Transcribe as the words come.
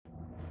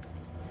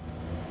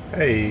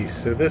Hey,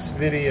 so this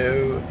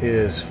video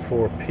is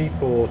for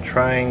people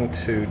trying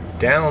to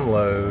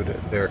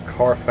download their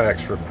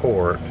Carfax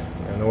report.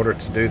 In order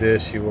to do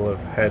this, you will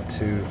have had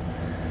to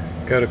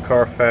go to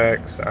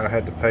Carfax. I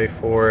had to pay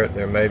for it.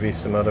 There may be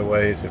some other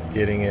ways of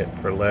getting it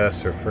for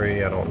less or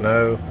free, I don't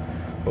know.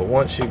 But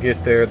once you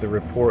get there, the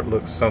report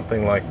looks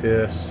something like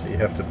this. You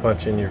have to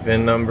punch in your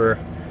VIN number,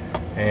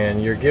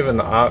 and you're given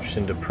the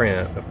option to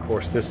print. Of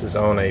course, this is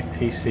on a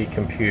PC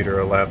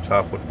computer. A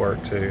laptop would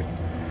work too.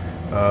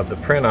 The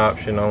print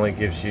option only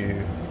gives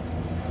you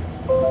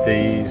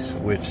these,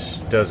 which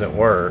doesn't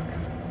work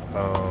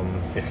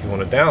if you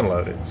want to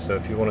download it. So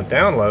if you want to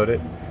download it,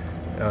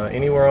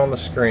 anywhere on the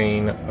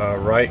screen,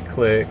 right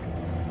click,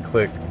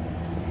 click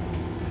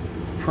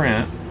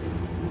print.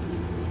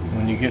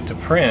 When you get to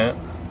print,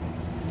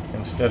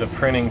 instead of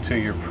printing to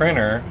your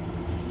printer,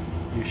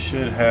 you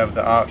should have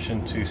the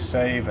option to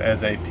save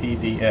as a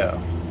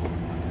PDF,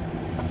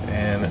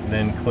 and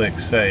then click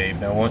save.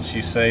 Now once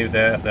you save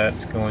that,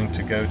 that's going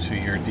to go to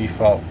your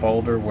default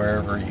folder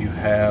wherever you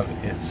have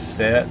it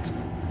set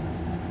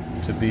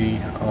to be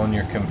on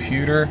your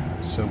computer.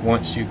 So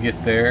once you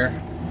get there,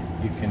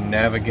 you can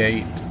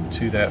navigate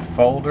to that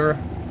folder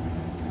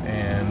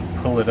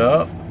and pull it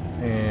up,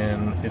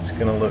 and it's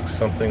going to look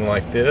something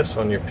like this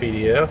on your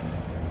PDF.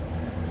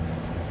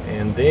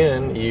 And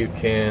then you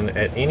can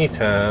at any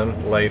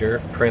time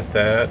later print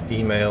that,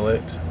 email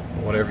it,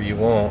 whatever you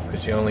want,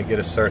 because you only get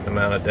a certain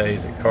amount of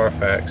days at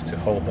Carfax to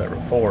hold that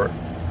report.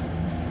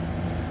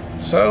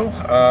 So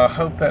I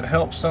hope that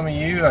helps some of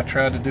you. I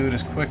tried to do it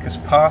as quick as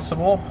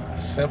possible,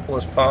 simple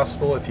as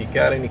possible. If you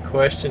got any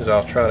questions,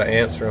 I'll try to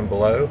answer them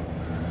below.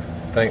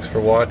 Thanks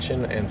for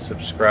watching, and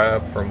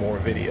subscribe for more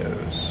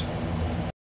videos.